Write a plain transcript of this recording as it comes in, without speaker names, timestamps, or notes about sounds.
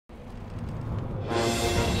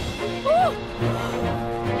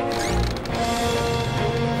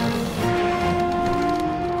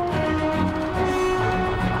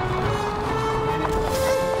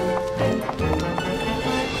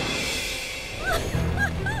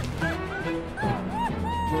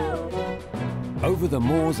Over the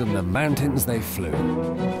moors and the mountains they flew.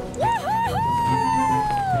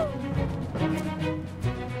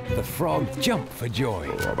 The frog jumped for joy.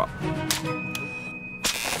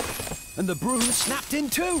 And the broom snapped in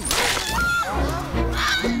two.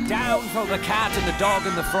 Down fell the cat and the dog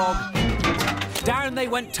and the frog. Down they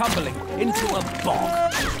went tumbling into a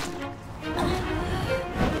bog.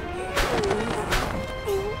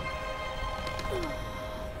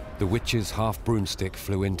 The witch's half-broomstick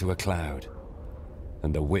flew into a cloud,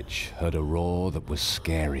 and the witch heard a roar that was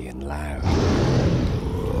scary and loud.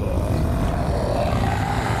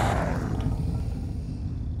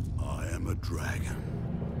 I am a dragon,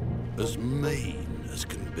 as mean as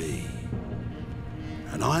can be.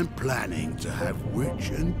 And I'm planning to have witch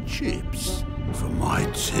and chips for my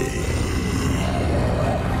tea.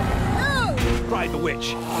 No! Cried the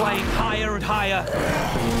witch, flying higher and higher.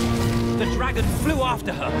 The dragon flew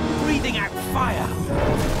after her, breathing out fire.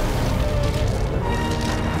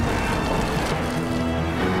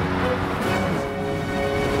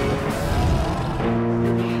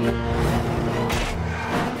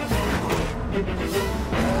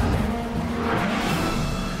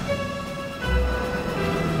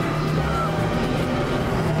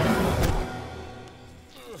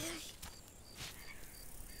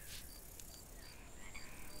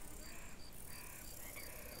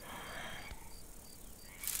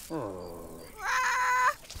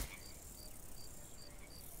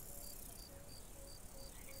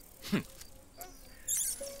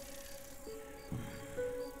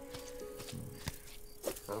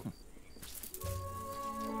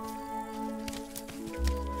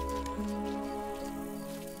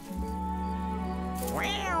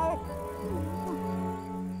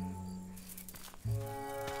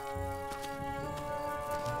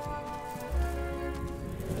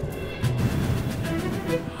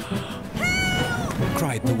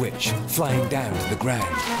 Cried the witch, flying down to the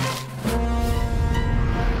ground.